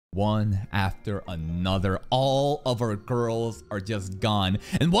One after another. All of our girls are just gone.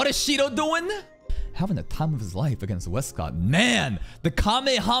 And what is Shido doing? Having the time of his life against Westcott. Man, the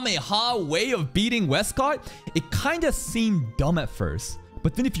Kamehameha way of beating Westcott, it kind of seemed dumb at first.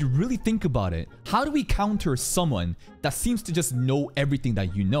 But then if you really think about it, how do we counter someone that seems to just know everything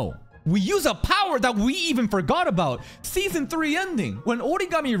that you know? We use a power that we even forgot about. Season 3 ending, when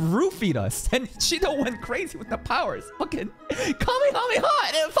Origami roofied us and Shido went crazy with the powers. Fucking Kamehameha,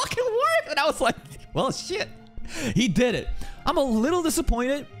 and it fucking worked. And I was like, well, shit. He did it. I'm a little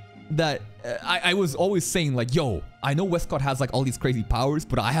disappointed that I was always saying like, yo, I know Westcott has like all these crazy powers,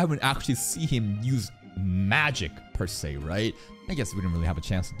 but I haven't actually seen him use magic per se, right? I guess we didn't really have a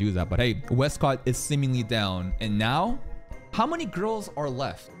chance to do that, but hey, Westcott is seemingly down. And now, how many girls are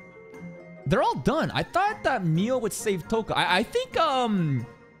left? They're all done. I thought that Mio would save Toka. I think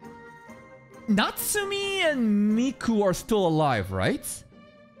Natsumi and Miku are still alive, right?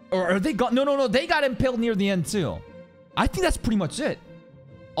 Or are they gone? No, they got impaled near the end too. I think that's pretty much it.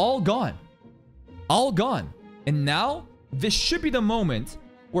 All gone. All gone. And now, this should be the moment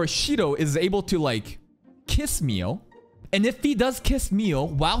where Shido is able to like kiss Mio. And if he does kiss Mio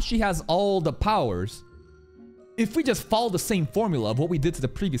while she has all the powers, if we just follow the same formula of what we did to the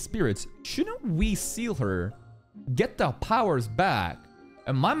previous spirits, shouldn't we seal her, get the powers back?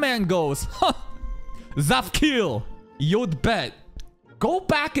 And my man goes, huh, Zafkiel, you'd bet. Go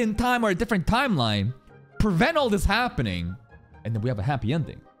back in time or a different timeline, prevent all this happening, and then we have a happy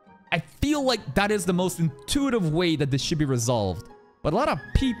ending. I feel like that is the most intuitive way that this should be resolved. But a lot of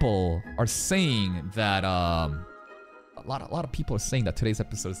people are saying that, a lot of people are saying that today's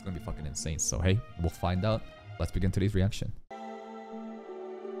episode is gonna be fucking insane. So hey, we'll find out. Let's begin today's reaction.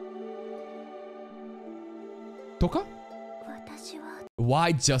 Toka?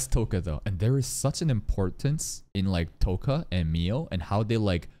 Why just Toka though? And there is such an importance in like Toka and Mio and how they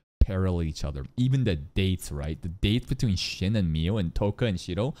like parallel each other. Even the dates, right? The dates between Shin and Mio and Toka and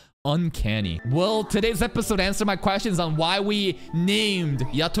Shido, uncanny. Will today's episode answer my questions on why we named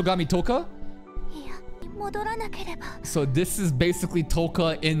Yatogami Toka? So this is basically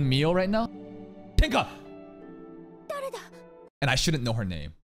Toka in Mio right now? Tenka! And I shouldn't know her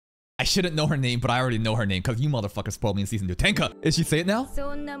name. I shouldn't know her name, but I already know her name because you motherfuckers spoiled me in season 2. Tenka! Is she say it now?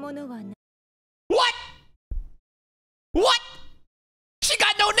 What? What? She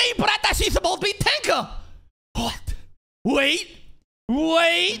got no name, but I thought she's supposed to be Tenka! What? Wait!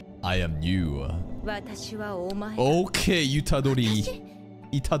 Wait! I am you. Okay, Itadori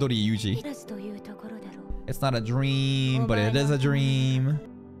Yuji. It's not a dream, but it is a dream.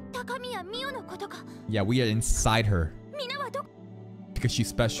 Yeah, we are inside her. Because she's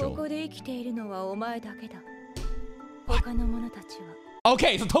special.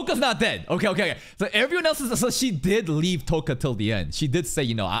 Okay, so Toka's not dead. Okay. So everyone else is... So she did leave Toka till the end. She did say,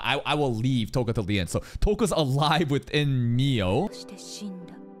 you know, I will leave Toka till the end. So Toka's alive within Mio.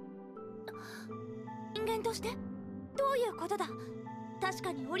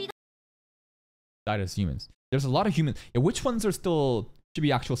 Died as humans. There's a lot of humans. Yeah, which ones are still... should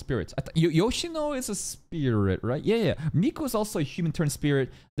be actual spirits? Yoshino is a spirit, right? Yeah. Miku is also a human turned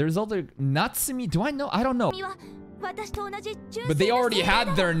spirit. There's other... Natsumi, do I know? I don't know. But they already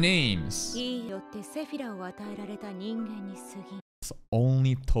had their names. So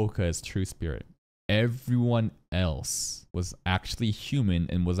only Toka is true spirit. Everyone else was actually human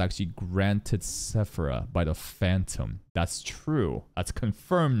and was actually granted Sephira by the Phantom. That's true. That's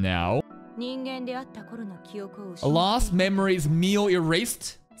confirmed now. Lost memories Mio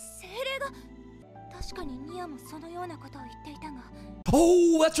erased?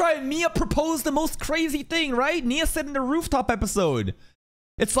 Oh, that's right. Mia proposed the most crazy thing, right? Nia said in the rooftop episode.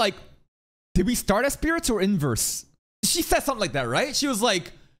 It's like, did we start as spirits or inverse? She said something like that, right? She was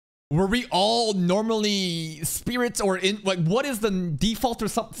like, were we all normally spirits or in like what is the default or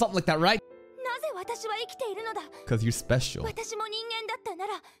something like that, right? Because you're special.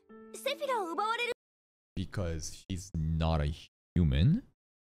 Because she's not a human.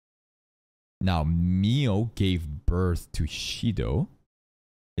 Now Mio gave birth to Shido.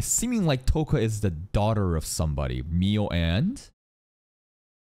 It's seeming like Toka is the daughter of somebody. Mio and...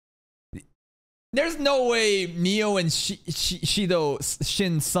 There's no way Mio and Shido,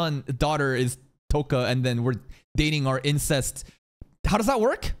 Shin's son, daughter is Toka, and then we're dating our incest. How does that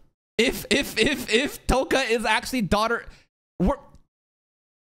work? If Toka is actually daughter...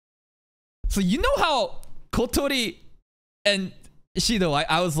 So you know how Kotori and Shido,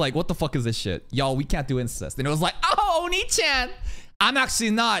 I was like, what the fuck is this shit? Y'all, we can't do incest. And it was like, oh, Oni-chan, I'm actually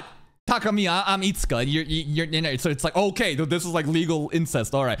not Takami, I'm Itsuka. You're, so it's like, okay, this is like legal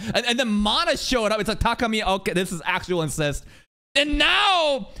incest. All right. And then Mana showed up. It's like, Takami, okay, this is actual incest. And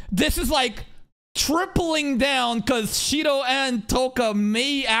now this is like tripling down because Shido and Toka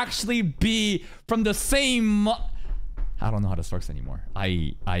may actually be from the same. I don't know how this works anymore.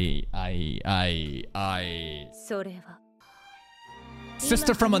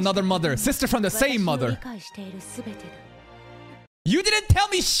 Sister from another mother. Sister from the same mother. You didn't tell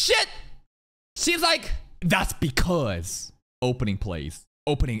me shit! She's like, that's because opening plays.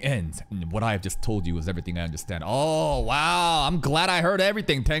 Opening ends. And what I have just told you is everything I understand. Oh, wow. I'm glad I heard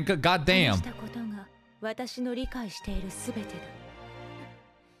everything, Tenka. Goddamn.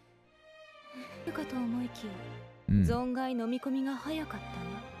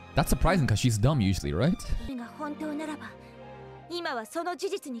 That's surprising because she's dumb usually, right?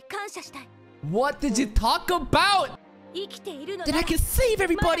 What did you talk about? That I can save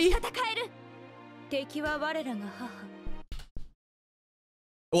everybody!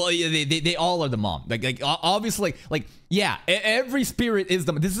 Well, yeah, they all are the mom. Like obviously, like yeah, every spirit is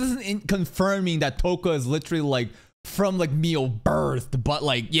the. This isn't confirming that Toka is literally like from like Mio birthed, but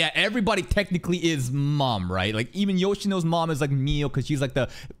like yeah, everybody technically is mom, right? Like even Yoshino's mom is like Mio because she's like the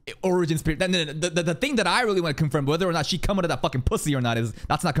origin spirit. Then the thing that I really want to confirm whether or not she come out of that fucking pussy or not is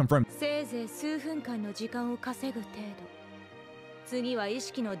that's not confirmed.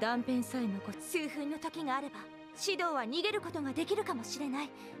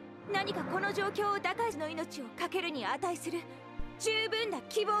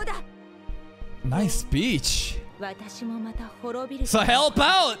 Nice speech. So help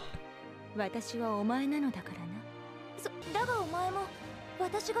out.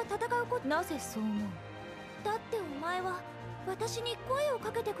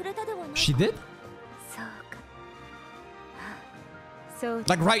 She did?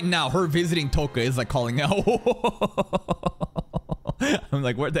 Like right now, her visiting Toka is like calling out. I'm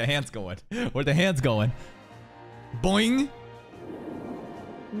like, where'd the hands going? Where'd the hands going? Boing.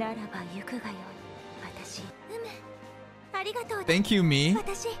 Thank you, me.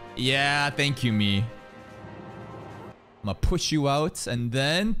 Yeah, thank you, me. I'm gonna push you out, and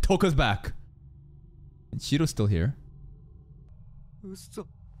then Toka's back. And Shido's still here.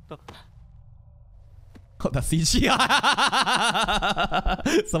 Oh, that's CGI.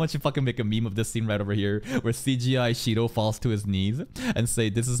 Someone should fucking make a meme of this scene right over here where CGI Shido falls to his knees and say,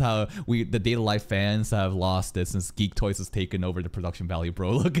 this is how the Data Life fans have lost it since Geek Toys has taken over the production value,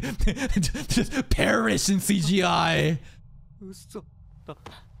 bro. Look, just perish in CGI.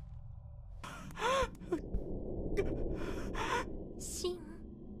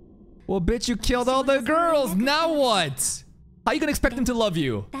 Well, bitch, you killed all the girls. Now what? How you gonna expect them to love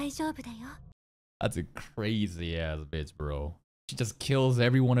you? That's a crazy ass bitch, bro. She just kills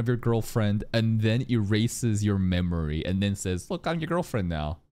every one of your girlfriend and then erases your memory and then says, look, I'm your girlfriend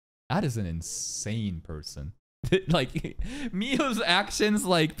now. That is an insane person. Like, Mio's actions,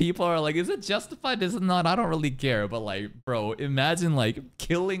 like, people are like, is it justified? Is it not? I don't really care. But like, bro, imagine like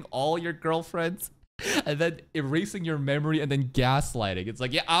killing all your girlfriends and then erasing your memory and then gaslighting. It's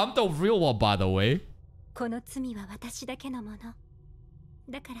like, yeah, I'm the real one, by the way.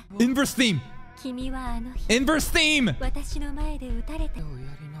 Inverse theme. Inverse theme!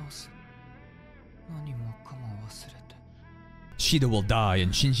 Shido will die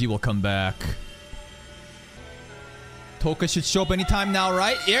and Shinji will come back. Toka should show up anytime now,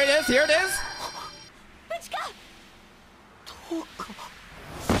 right? Here it is, here it is!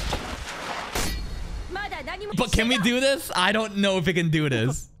 But can we do this? I don't know if we can do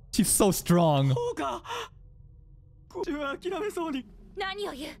this. She's so strong.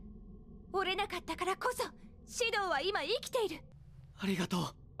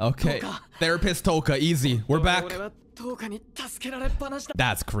 Okay, therapist Toka, easy. We're back.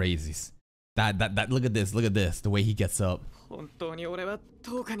 That's crazy. That look at this, the way he gets up.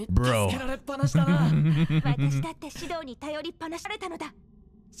 Bro.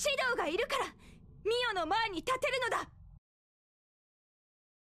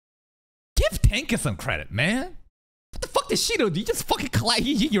 Give Tenka some credit, man. What the fuck did Shido do? You just fucking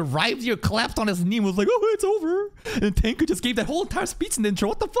you collapsed on his knee and was like, oh, it's over. And Tenka just gave that whole entire speech in the intro.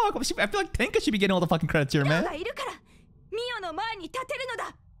 What the fuck? I feel like Tenka should be getting all the fucking credits here, man.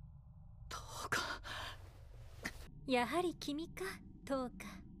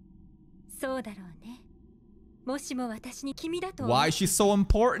 Why is she so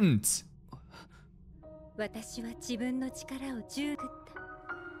important?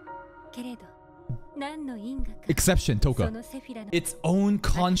 Exception, Toka. Its own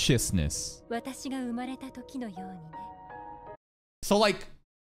consciousness. So like,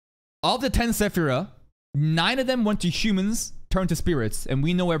 of the 10 Sephira, 9 of them went to humans turn to spirits, and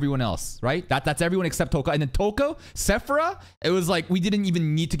we know everyone else, right? That's everyone except Toka. And then Toka, Sephora, it was like we didn't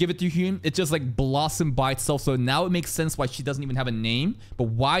even need to give it to him. It just like blossomed by itself. So now it makes sense why she doesn't even have a name. But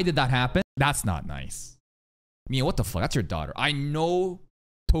why did that happen? That's not nice. Mia, what the fuck? That's your daughter. I know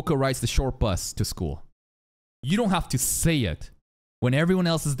Toka rides the short bus to school. You don't have to say it when everyone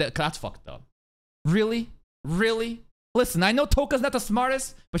else is there. That's fucked up. Really? Really? Listen, I know Toka's not the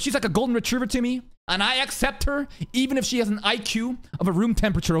smartest, but she's like a golden retriever to me. And I accept her, even if she has an IQ of a room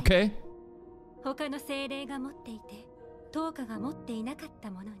temperature, okay?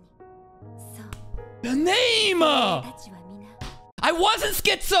 The name! I wasn't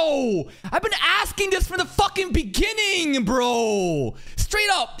schizo! I've been asking this from the fucking beginning, bro! Straight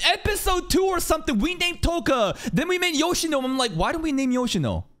up, episode 2 or something, we named Toka. Then we made Yoshino. I'm like, why did we name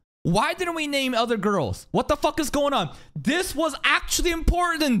Yoshino? Why didn't we name other girls? What the fuck is going on? This was actually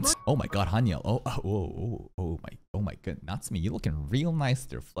important. Oh my god, Hanya. Oh my goodness. That's me. You're looking real nice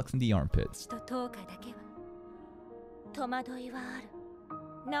there, flexing the armpits.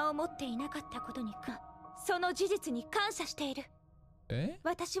 Eh?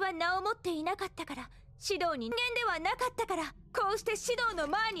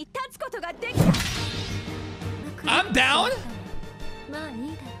 I'm down?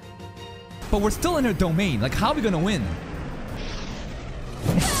 But we're still in her domain. Like, how are we gonna win?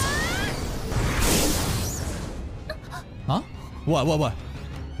 Huh? What?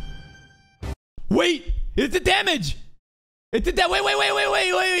 Wait! It did damage! It did that.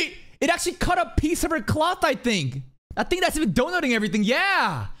 Wait. It actually cut a piece of her cloth, I think. I think that's even donating everything.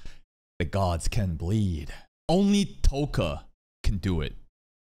 Yeah! The gods can bleed. Only Toka can do it.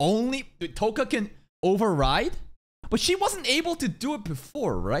 Only Toka can override? But she wasn't able to do it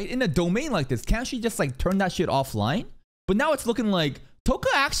before, right? In a domain like this, can't she just like turn that shit offline? But now it's looking like Toka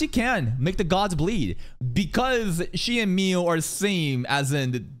actually can make the gods bleed. Because she and Mio are the same, as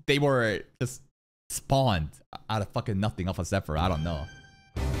in they were just spawned out of fucking nothing off of Sephora. I don't know.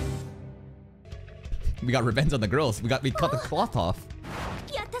 We got revenge on the girls. We cut the cloth off.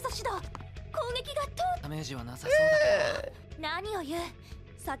 Yeah.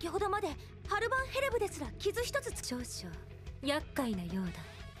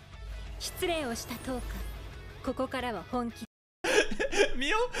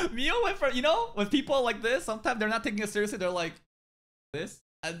 Mio went for, you know, with people like this, sometimes they're not taking it seriously. They're like this,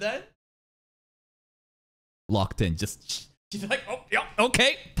 and then locked in. Just she's like, oh yeah,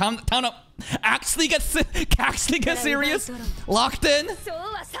 okay, time up. Actually get serious. Locked in.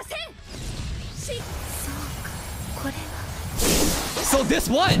 So this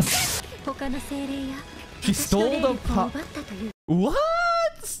one. She stole the pop.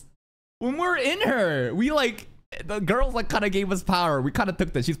 What? When we're in her, we like, the girls like kind of gave us power. We kind of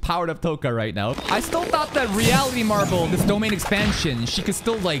took that. She's powered up Toka right now. I still thought that Reality Marble, this domain expansion, she could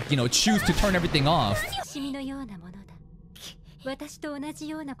still like, you know, choose to turn everything off.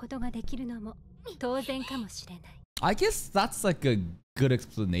 I guess that's like a good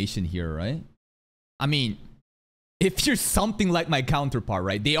explanation here, right? I mean, if you're something like my counterpart,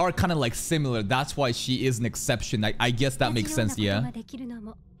 right? They are kind of like similar. That's why she is an exception. I guess that makes sense, yeah.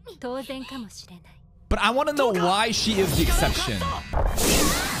 But I want to know why she is the exception.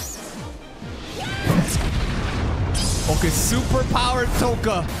 Okay, super powered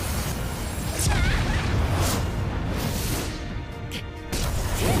Toka.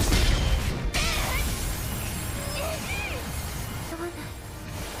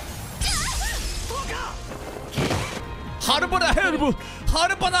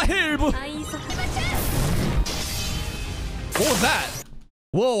 What was that?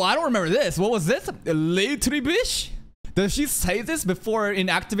 Whoa, I don't remember this. What was this? Leitribish? Does she say this before in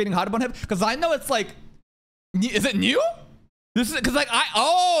activating Haribon Head? Because I know it's like, is it new? This is because like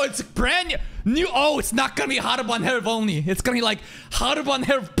oh, it's brand new. Oh, it's not gonna be Haribon Head only. It's gonna be like Haribon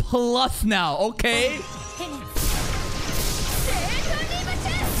Head plus now. Okay.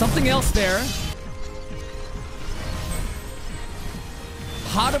 Something else there.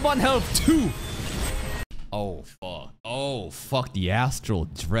 Haribon Health 2. Oh fuck. Oh fuck, the astral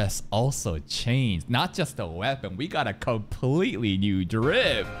dress also changed. Not just the weapon, we got a completely new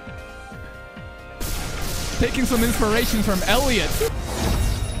drip. Taking some inspiration from Elliot.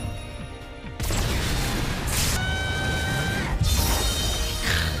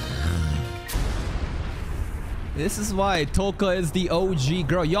 This is why Toka is the OG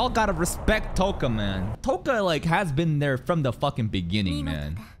girl. Y'all gotta respect Toka, man. Toka like has been there from the fucking beginning,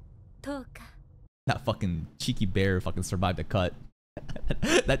 man. That fucking cheeky bear fucking survived the cut.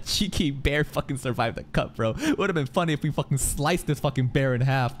 That cheeky bear fucking survived the cut, bro. Would have been funny if we fucking sliced this fucking bear in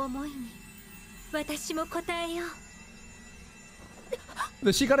half.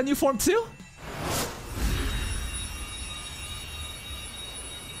 Does she got a new form too?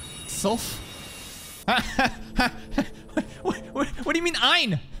 Soph? What do you mean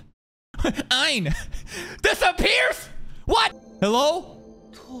Ein? Ein disappears? What? Hello?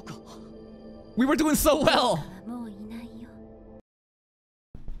 We were doing so well.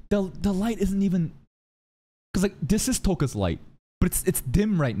 The light isn't even, because like this is Toka's light, but it's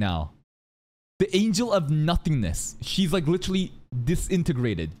dim right now. The angel of nothingness. She's like literally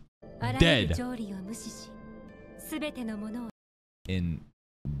disintegrated, dead. In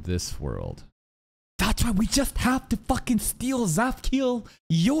this world. That's why we just have to fucking steal Zafkiel,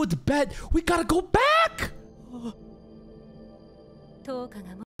 Yod's bed. We gotta go back.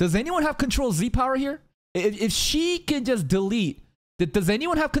 Does anyone have Control Z power here? If she can just delete, does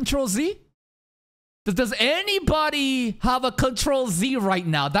anyone have Control Z? Does anybody have a Control Z right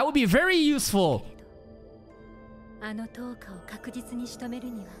now? That would be very useful.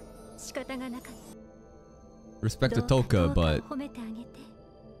 Respect to Toka, but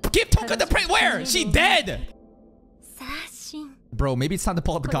give Toka the praise. Where? She dead. Bro, maybe it's time to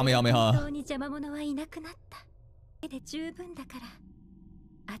pull up the Kamehameha.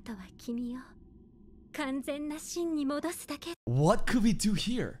 What could we do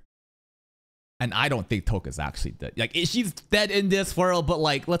here? And I don't think Toka's actually dead. Like, she's dead in this world, but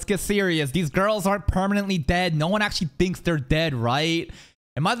like, let's get serious. These girls aren't permanently dead. No one actually thinks they're dead, right?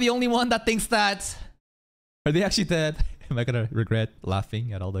 Am I the only one that thinks that? Are they actually dead? Am I gonna regret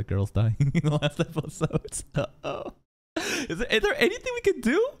laughing at all the girls dying in the last episodes? Uh-oh. Is there anything we can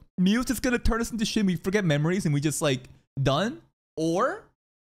do? Mio's just gonna turn us into shit. We forget memories and we just like done? Or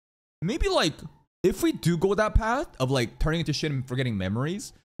maybe like, if we do go that path of like turning into shit and forgetting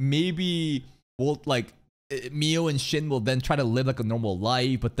memories, maybe we'll like Mio and Shin will then try to live like a normal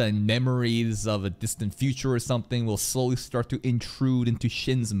life, but then memories of a distant future or something will slowly start to intrude into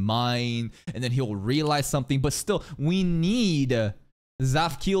Shin's mind, and then he'll realize something. But still, we need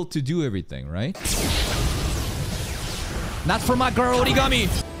Zafkiel to do everything, right? Not for my girl Origami.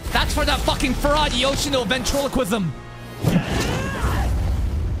 That's for that fucking fraud Yoshino ventriloquism.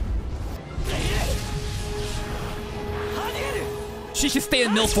 She should stay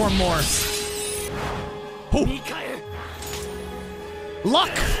in nil form more. Oh.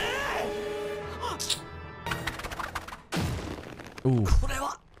 Luck! Ooh.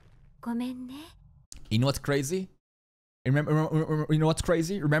 You know what's crazy? Remember, you know what's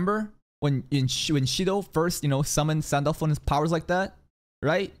crazy? Remember when Shido first, summoned Sandalphon his powers like that?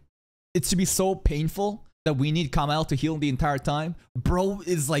 Right? It should be so painful that we need Kamael to heal the entire time. Bro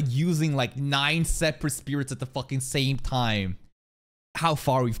is like using like 9 separate spirits at the fucking same time. How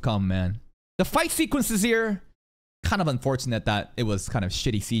far we've come, man. The fight sequences here, kind of unfortunate that it was kind of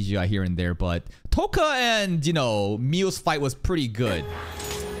shitty CGI here and there, but Toka and, Mio's fight was pretty good.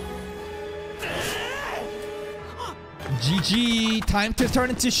 GG, time to turn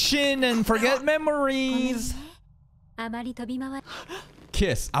into Shin and forget memories.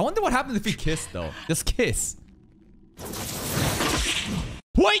 Kiss. I wonder what happens if we kiss, though. Just kiss.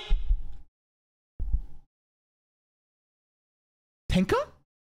 Wait! Tenka?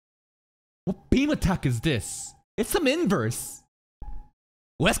 What beam attack is this? It's some inverse.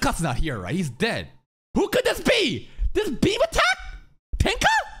 Westcott's not here, right? He's dead. Who could this be? This beam attack? Tenka?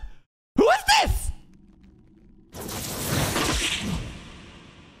 Who is this?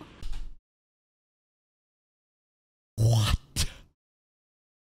 What?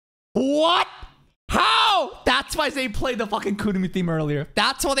 What? How? That's why they played the fucking Kurumi theme earlier.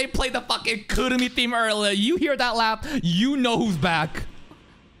 That's why they played the fucking Kurumi theme earlier. You hear that laugh, you know who's back.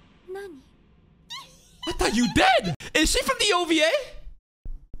 I thought you dead. Is she from the OVA?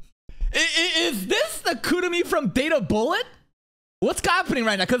 Is this the Kurumi from Data Bullet? What's happening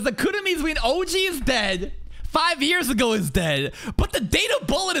right now? Because the Kurumi's when OG is dead, 5 years ago is dead, but the Data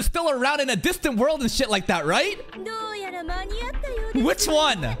Bullet is still around in a distant world and shit like that, right? Which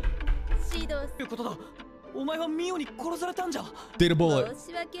one? Data Bullet.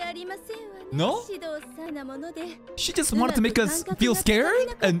 No? She just wanted to make us feel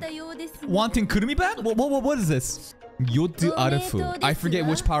scared and wanting Kurumi back? What is this? Yodu Arefu. I forget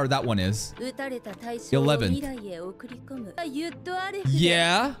which power that one is. 11.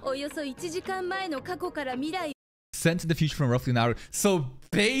 Yeah? Sent to the future from roughly an hour. So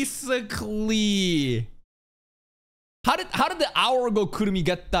basically, how did the hour ago Kurumi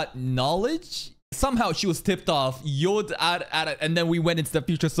get that knowledge? Somehow she was tipped off. Yod at it, and then we went into the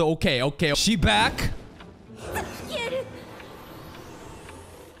future. So okay. She back?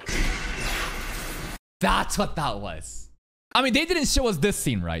 That's what that was. I mean, they didn't show us this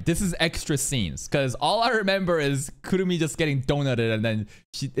scene, right? This is extra scenes. Because all I remember is Kurumi just getting donutted and then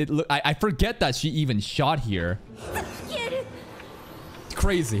I forget that she even shot here.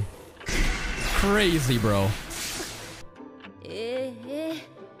 Crazy. Crazy, bro.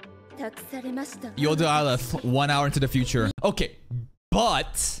 Yoda Aleph, 1 hour into the future. Okay,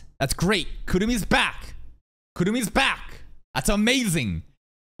 but that's great. Kurumi's back. Kurumi's back. That's amazing.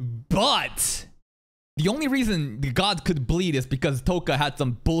 But the only reason the god could bleed is because Toka had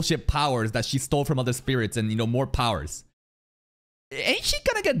some bullshit powers that she stole from other spirits and, you know, more powers. Ain't she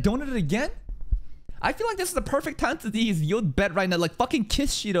gonna get donated again? I feel like this is the perfect time to use Yodbet right now. Like, fucking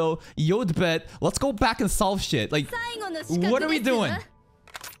kiss Shido, Yodbet. Let's go back and solve shit. Like, what are we doing?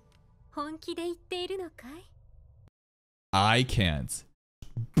 I can't.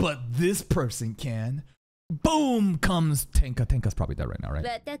 But this person can. Boom comes Tenka. Tenka's probably dead right now, right?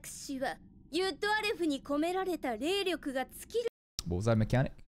 What was that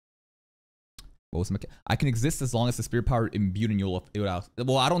mechanic? What was the mechanic? I can exist as long as the spirit power imbued in your...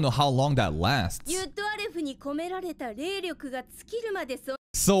 Well, I don't know how long that lasts.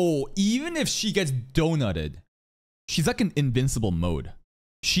 So, even if she gets donutted, she's like in invincible mode.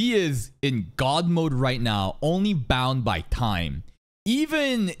 She is in god mode right now, only bound by time.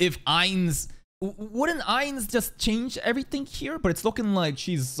 Even if Ainz... Wouldn't Ainz just change everything here? But it's looking like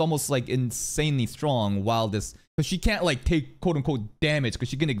she's almost like insanely strong while this... Because she can't like take quote-unquote damage because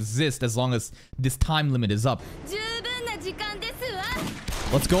she can exist as long as this time limit is up.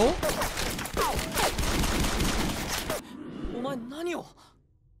 Let's go.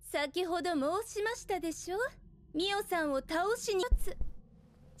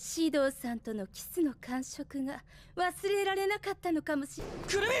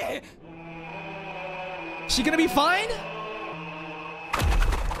 She gonna be fine?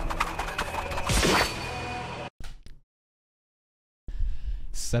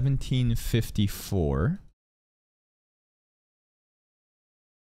 $17.54.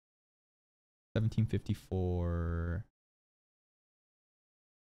 1754.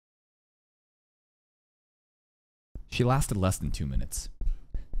 She lasted less than 2 minutes.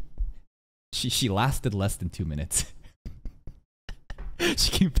 She lasted less than 2 minutes.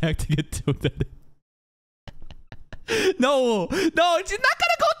 She came back to get tilted. No, she's not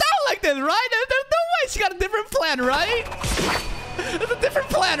gonna go down like this, right? There's no way. She got a different plan, right? There's a different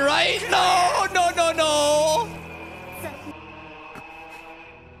plan, right? No.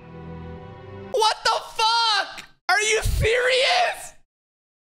 What the fuck? Are you serious?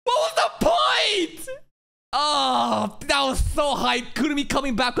 What was the point? Oh, that was so hype. Kurumi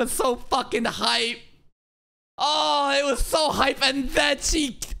coming back was so fucking hype. Oh, it was so hype, and then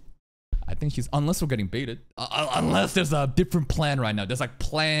she... I think she's... Unless we're getting baited. Unless there's a different plan right now. There's like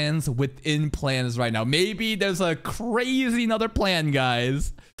plans within plans right now. Maybe there's a crazy another plan,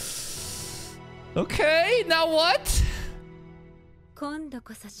 guys. Okay, now what?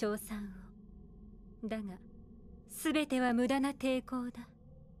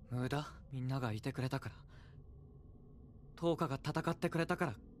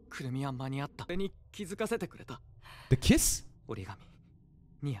 The kiss?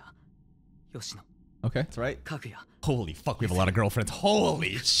 Okay, that's right. Holy fuck, we have a lot of girlfriends.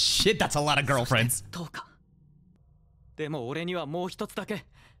 Holy shit, that's a lot of girlfriends.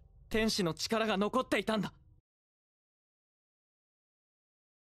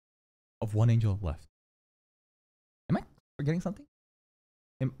 Of one angel left. Am I forgetting something?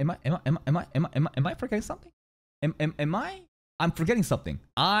 Am I forgetting something? I'm forgetting something.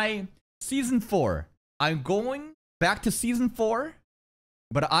 Season 4. I'm going back to season 4.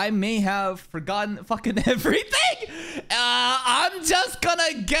 But I may have forgotten fucking everything. I'm just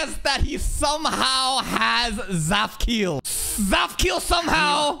gonna guess that he somehow has Zafkiel. Zafkiel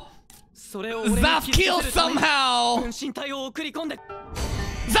somehow. Zafkiel somehow.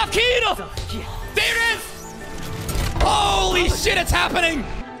 Zafkiel! There it is! Holy shit, it's happening!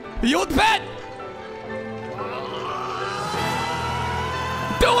 Yodbet!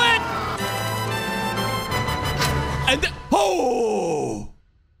 Do it! And oh!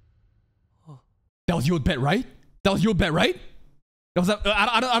 That was Yodbet, right? That was Yodbet, right? That was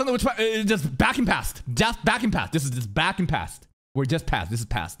I don't know which one. Just back and past. Just back and past. This is just back and past. We're just past. This is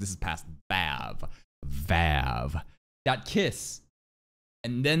past. This is past. Vav. That kiss.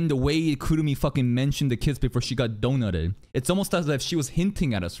 And then the way Kurumi fucking mentioned the kiss before she got donutted. It's almost as if she was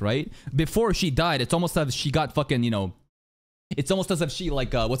hinting at us, right? Before she died, it's almost as if she got fucking, you know... It's almost as if she,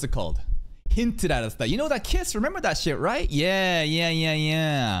 like, what's it called? Hinted at us that, you know that kiss? Remember that shit, right?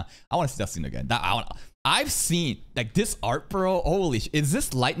 Yeah. I want to see that scene again. I've seen, like, this art, bro. Holy shit. Is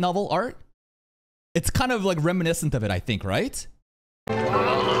this light novel art? It's kind of like reminiscent of it, I think, right?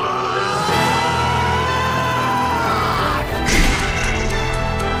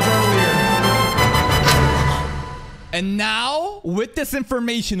 And now, with this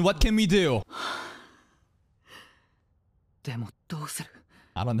information, what can we do?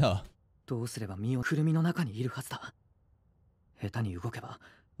 I don't know.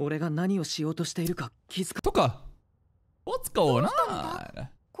 Toka, what's going on?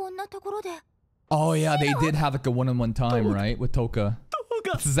 Oh yeah, they did have like a one-on-one time, right? With Toka.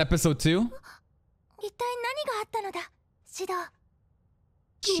 This is episode 2?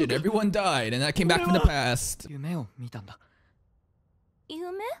 Shit, everyone died and I came back from the past.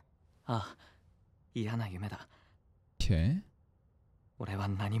 Okay.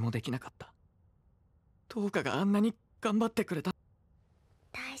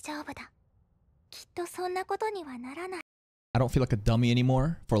 I don't feel like a dummy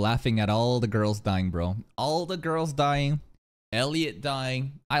anymore for laughing at all the girls dying, bro. All the girls dying. Elliot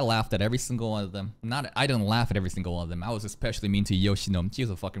dying. I laughed at every single one of them. I didn't laugh at every single one of them. I was especially mean to Yoshino. She was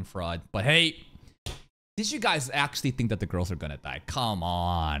a fucking fraud. But hey, did you guys actually think that the girls are gonna die? Come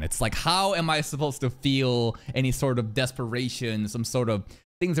on. It's like, how am I supposed to feel any sort of desperation, some sort of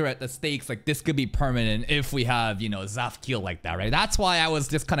things are at the stakes, like this could be permanent if we have, you know, Zaf kill like that, right? That's why I was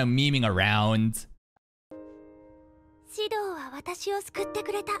just kind of memeing around.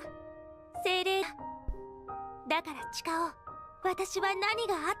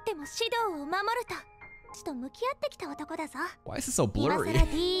 Why is it so blurry?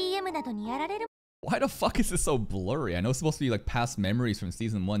 Why the fuck is this so blurry? I know it's supposed to be like past memories from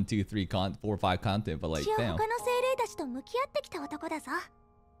season 1, 2, 3, 4, 5 content, but like, damn.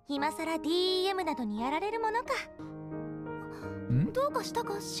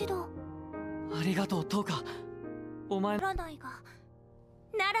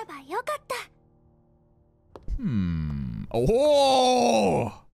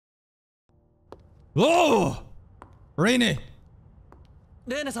 Oh! Oh! Rainy!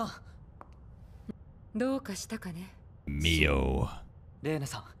 Mio.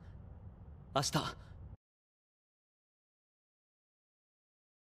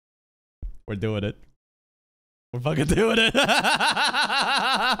 We're doing it. We're fucking doing it. We're fucking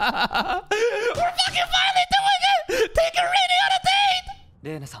finally doing it! Taking Rainy on a date!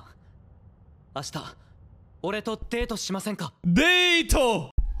 Date!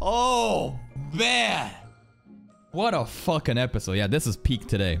 Oh, man. What a fucking episode. Yeah, this is peak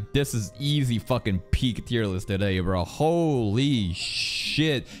today. This is easy fucking peak tier list today, bro. Holy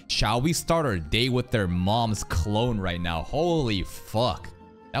shit. Shall we start our day with their mom's clone right now? Holy fuck.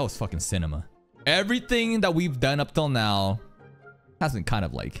 That was fucking cinema. Everything that we've done up till now has been kind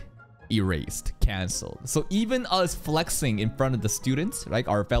of like erased, canceled. So even us flexing in front of the students, right,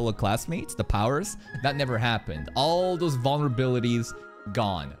 our fellow classmates, the powers, that never happened. All those vulnerabilities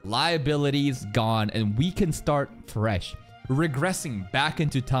gone, liabilities gone, and we can start fresh, regressing back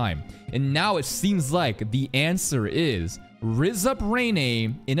into time. And now it seems like the answer is rizz up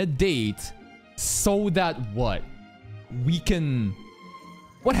Raine in a date so that what? We can...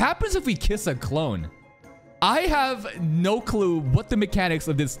 What happens if we kiss a clone? I have no clue what the mechanics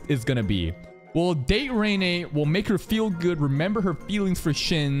of this is gonna be. We'll date Raine, we'll make her feel good, remember her feelings for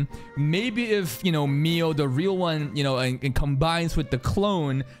Shin. Maybe if, you know, Mio, the real one, you know, and combines with the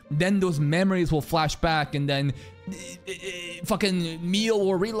clone, then those memories will flash back, and then fucking Mio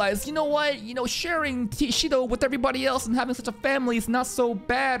will realize, you know what, you know, sharing Shido with everybody else and having such a family is not so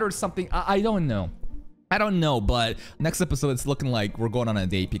bad or something. I don't know. I don't know, but next episode it's looking like we're going on a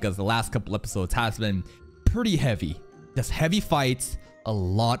date because the last couple episodes has been pretty heavy. Just heavy fights, a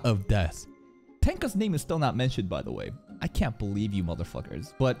lot of deaths. Tenka's name is still not mentioned, by the way. I can't believe you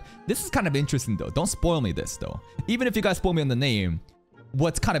motherfuckers. But this is kind of interesting though. Don't spoil me this though. Even if you guys spoil me on the name,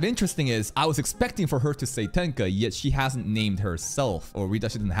 what's kind of interesting is I was expecting for her to say Tenka, yet she hasn't named herself, or she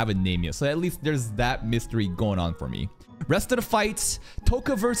doesn't have a name yet. So at least there's that mystery going on for me. Rest of the fights,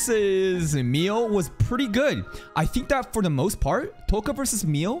 Toka versus Mio was pretty good. I think that for the most part, Toka versus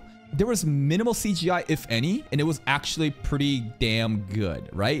Mio, there was minimal CGI, if any, and it was actually pretty damn good,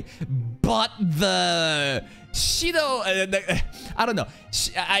 right? But the Shido, I don't know.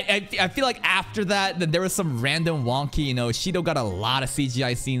 I feel like after that, then there was some random wonky, you know, Shido got a lot of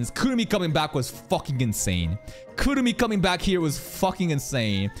CGI scenes. Kurumi coming back was fucking insane. Kurumi coming back here was fucking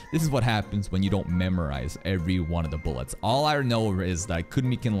insane. This is what happens when you don't memorize every one of the bullets. All I know is that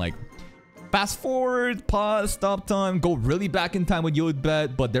Kurumi can like fast forward, pause, stop time, go really back in time with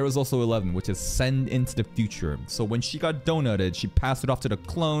Yodbet, but there was also 11, which is send into the future. So when she got donutted, she passed it off to the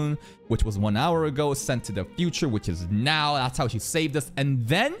clone, which was 1 hour ago, sent to the future, which is now. That's how she saved us. And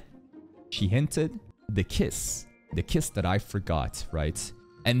then She hinted the kiss that I forgot, right?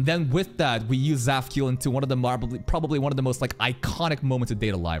 And then with that, we use Zafkiel into one of the probably one of the most like iconic moments of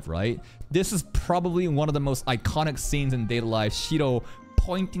Date A Live, right? This is probably one of the most iconic scenes in Date A Live. Shido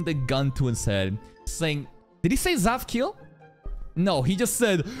pointing the gun to his head, saying, did he say Zafkiel? No, he just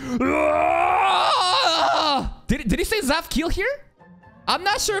said, Aah! Did he say Zafkiel here? I'm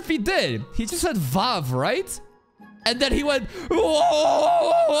not sure if he did. He just said Vav, right? And then he went,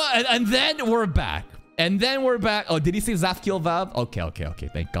 and then we're back. And then we're back. Oh, did he say Zafkiel Vav? Okay.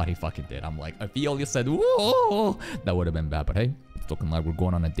 Thank God he fucking did. I'm like, if he only said, whoa, that would have been bad. But hey, it's looking like we're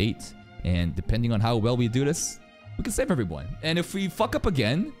going on a date. And depending on how well we do this, we can save everyone. And if we fuck up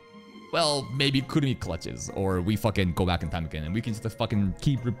again, well, maybe Kurumi clutches. Or we fucking go back in time again. And we can just fucking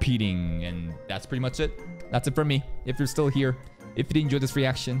keep repeating. And that's pretty much it. That's it for me. If you're still here, if you did enjoy this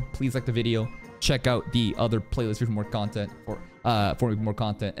reaction, please like the video. Check out the other playlist for more content.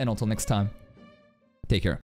 And until next time, take care.